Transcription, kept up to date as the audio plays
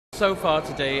So far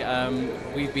today,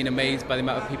 we've been amazed by the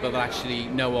amount of people that actually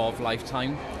know of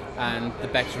Lifetime and the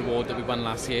Bex Award that we won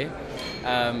last year.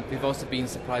 We've also been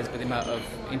surprised by the amount of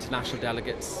international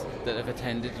delegates that have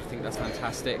attended. I think that's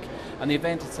fantastic. And the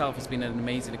event itself has been an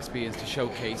amazing experience to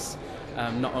showcase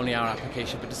not only our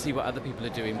application, but to see what other people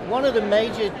are doing. One of the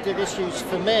major issues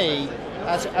for me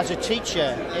as a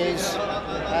teacher is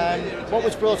what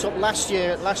was brought up last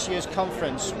year at last year's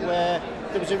conference, where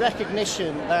there was a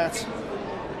recognition that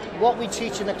what we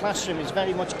teach in the classroom is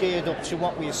very much geared up to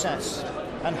what we assess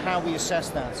and how we assess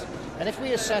that. And if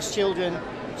we assess children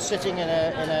sitting in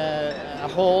a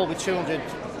hall with 200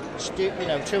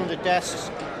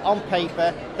 desks on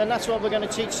paper, then that's what we're going to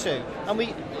teach to.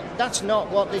 And that's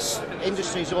not what this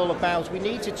industry is all about. We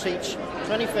need to teach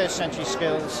 21st century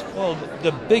skills. Well,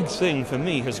 the big thing for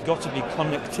me has got to be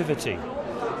connectivity.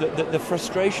 The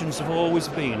frustrations have always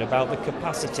been about the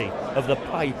capacity of the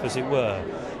pipe, as it were.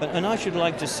 And I should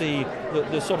like to see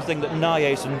the sort of thing that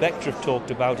NIACE and LATWF talked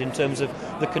about in terms of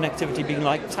the connectivity being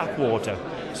like tap water.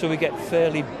 So we get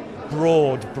fairly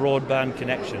broadband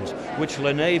connections, which will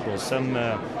enable some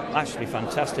actually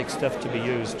fantastic stuff to be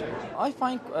used. I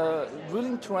find really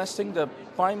interesting the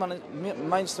Prime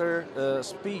Minister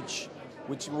speech,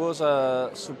 which was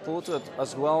supported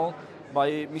as well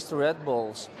by Mr. Red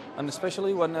Balls, and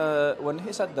especially when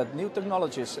he said that new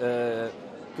technologies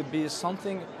could be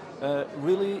something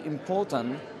really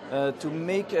important to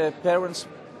make parents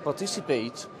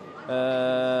participate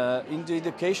in the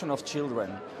education of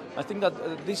children. I think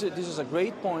that this is a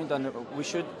great point, and we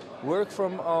should work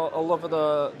from all over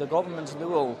the government's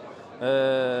level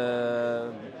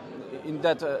in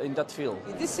that field.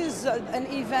 This is an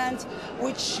event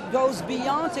which goes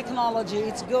beyond technology.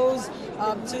 It goes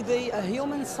to the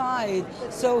human side.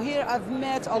 So here I've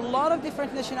met a lot of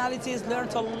different nationalities,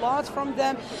 learned a lot from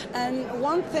them, and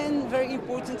one thing very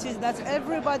important is that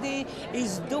everybody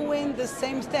is doing the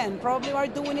same thing. Probably we're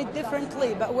doing it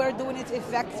differently, but we're doing it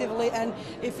effectively and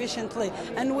efficiently.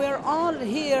 And we're all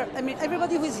here, I mean,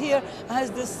 everybody who's here has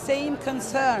the same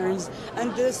concerns,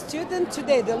 and the student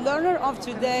today, the learner of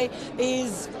today,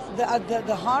 is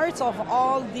the heart of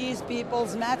all these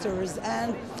people's matters,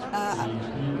 and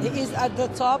he is at the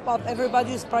top of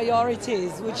everybody's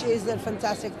priorities, which is a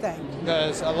fantastic thing.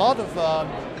 There's a lot of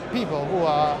people who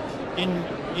are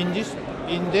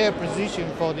in their position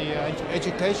for the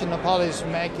educational policy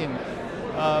making,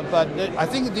 but I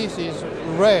think this is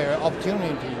rare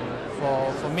opportunity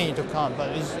for me to come, but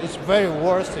it's very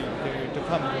worthy to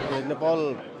come. In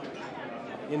Nepal,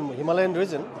 in Himalayan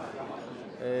region,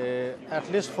 at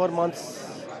least 4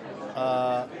 months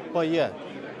per year,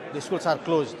 the schools are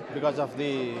closed because of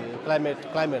the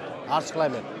harsh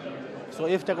climate. So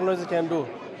if technology can do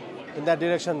in that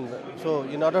direction, so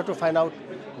in order to find out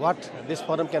what this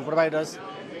forum can provide us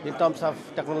in terms of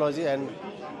technology and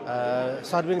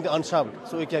serving the unserved,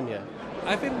 so we came here.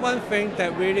 I think one thing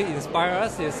that really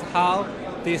inspires us is how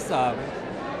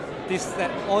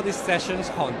all these sessions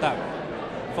conduct.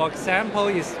 For example,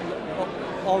 is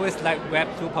always like Web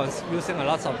 2.0, using a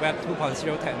lot of Web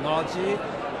 2.0 technology,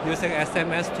 using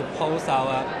SMS to post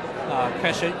our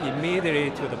question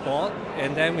immediately to the board,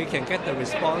 and then we can get the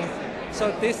response.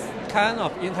 So this kind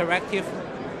of interactive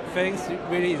things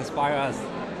really inspire us,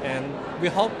 and we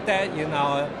hope that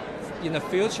in the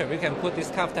future we can put this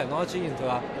kind of technology into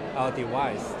our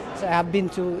device. So I have been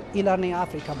to e-learning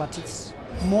Africa, but it's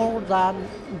more than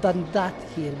that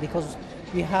here, because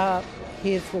we have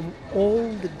here from all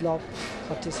the globe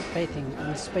participating,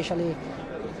 and especially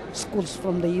schools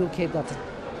from the UK that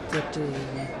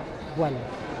well.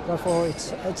 Therefore,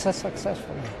 it's a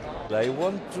successful. I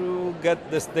want to get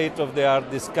the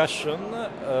state-of-the-art discussion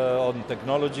on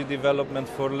technology development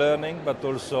for learning, but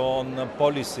also on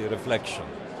policy reflection.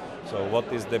 So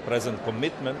what is the present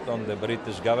commitment on the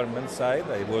British government side?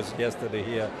 I was yesterday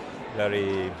here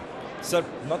very,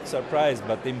 not surprised,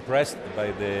 but impressed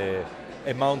by the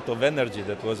amount of energy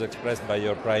that was expressed by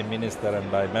your Prime Minister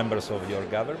and by members of your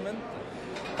government.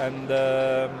 And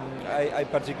I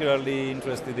particularly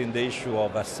interested in the issue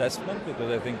of assessment,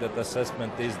 because I think that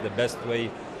assessment is the best way,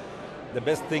 the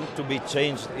best thing to be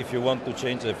changed if you want to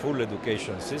change the full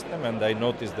education system. And I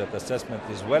noticed that assessment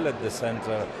is well at the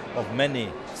center of many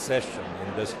sessions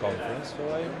in this conference.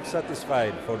 So I'm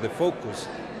satisfied for the focus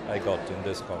I got in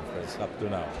this conference up to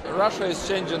now. Russia is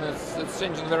changing, it's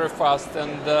changing very fast,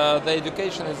 and the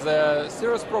education is a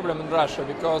serious problem in Russia,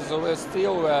 because we're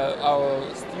still, our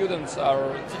students,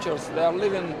 our teachers, they are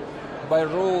living by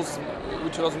rules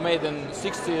which was made in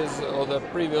 60s or the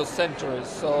previous centuries.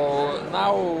 So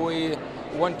now we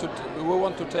want to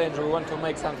change, we want to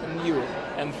make something new.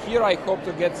 And here I hope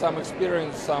to get some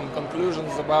experience, some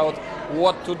conclusions about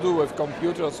what to do with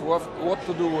computers, what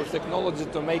to do with technology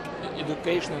to make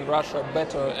education in Russia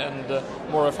better and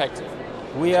more effective.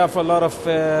 We have a lot of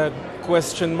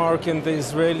question mark in the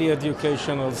Israeli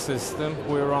educational system.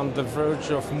 We're on the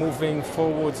verge of moving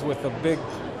forwards with a big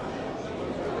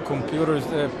computer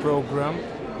program.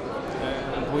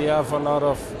 And we have a lot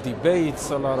of debates,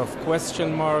 a lot of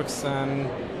question marks, and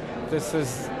this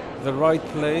is the right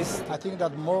place. I think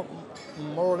that more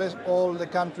or less all the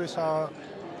countries are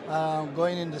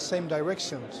going in the same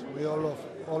directions. We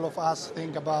all of us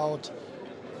think about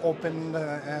open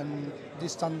and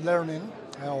distant learning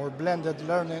or blended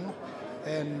learning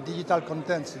and digital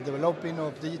contents, the developing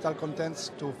of digital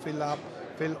contents to fill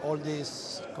all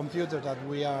these computers that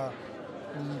we are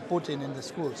putting in the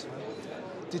schools.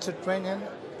 Teacher training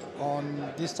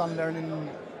on distant learning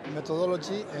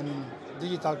methodology and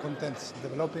digital contents,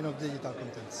 developing of digital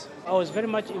contents. I was very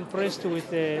much impressed with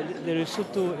the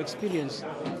Lesotho experience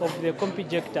of the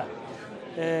Compijector.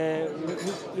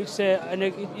 It's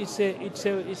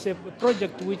a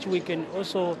project which we can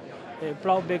also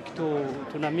plow back to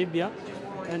Namibia,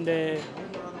 and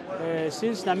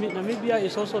since Namibia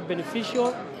is also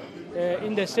beneficial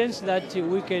in the sense that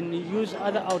we can use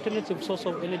other alternative sources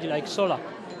of energy like solar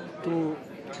to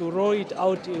roll it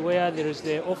out where there is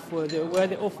the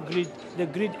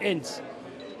grid ends,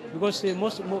 because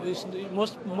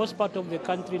most part of the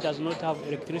country does not have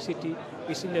electricity.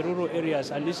 It's in the rural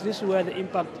areas, and this is where the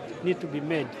impact need to be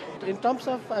made. In terms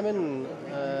of,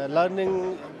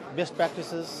 learning best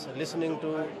practices, listening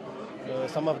to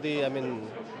some of the,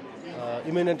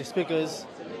 eminent speakers,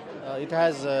 it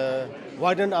has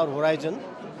widened our horizon,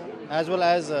 as well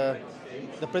as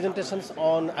the presentations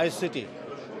on ICT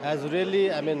has really,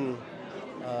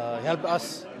 helped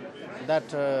us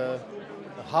that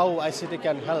how ICT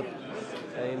can help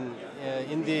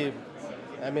in the,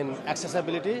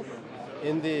 accessibility,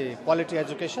 in the quality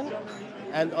education,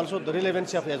 and also the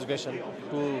relevancy of education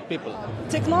to people.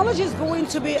 Technology is going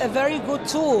to be a very good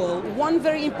tool. One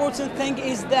very important thing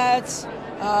is that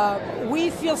we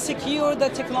feel secure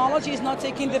that technology is not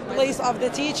taking the place of the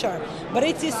teacher, but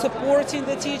it is supporting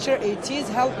the teacher, it is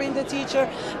helping the teacher,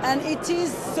 and it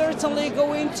is certainly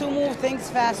going to move things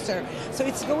faster. So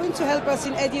it's going to help us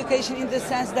in education in the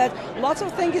sense that lots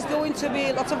of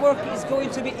work is going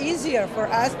to be easier for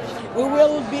us. We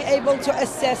will be able to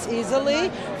assess easily,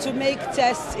 to make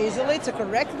tests easily, to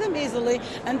correct them easily,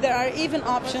 and there are even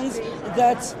options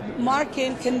that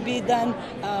marking can be done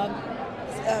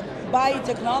by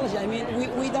technology.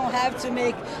 We don't have to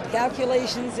make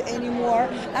calculations anymore,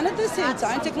 and at the same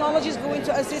time technology is going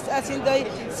to assist us in the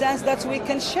sense that we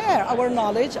can share our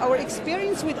knowledge, our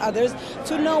experience with others,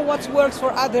 to know what works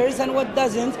for others and what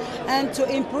doesn't, and to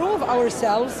improve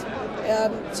ourselves,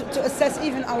 to assess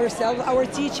even ourselves, our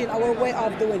teaching, our way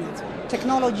of doing it.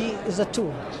 Technology is a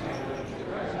tool.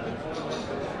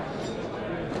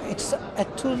 It's a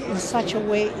tool in such a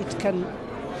way it can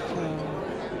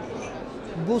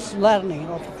boost learning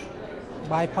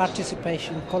by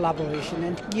participation, collaboration,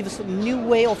 and gives a new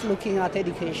way of looking at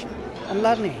education and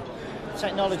learning.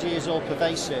 Technology is all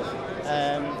pervasive.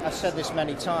 I've said this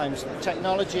many times.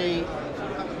 Technology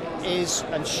is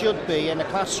and should be in a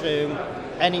classroom,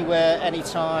 anywhere,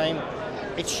 anytime.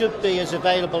 It should be as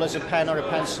available as a pen or a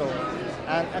pencil.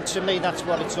 And to me, that's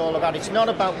what it's all about. It's not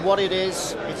about what it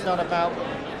is.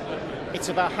 It's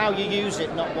about how you use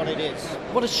it, not what it is.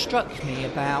 What has struck me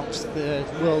about the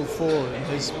World Forum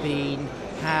has been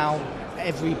how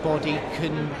everybody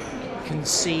can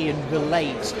see and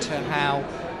relate to how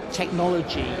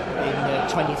technology in the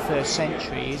 21st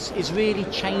century is really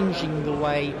changing the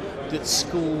way that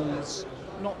schools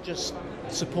not just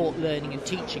support learning and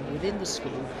teaching within the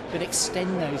school, but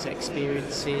extend those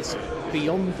experiences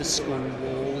beyond the school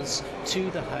walls to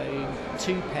the home,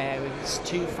 to parents,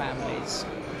 to families.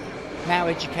 Now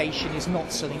education is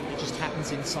not something that just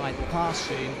happens inside the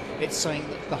classroom, it's something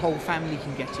that the whole family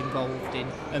can get involved in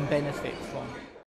and benefit from.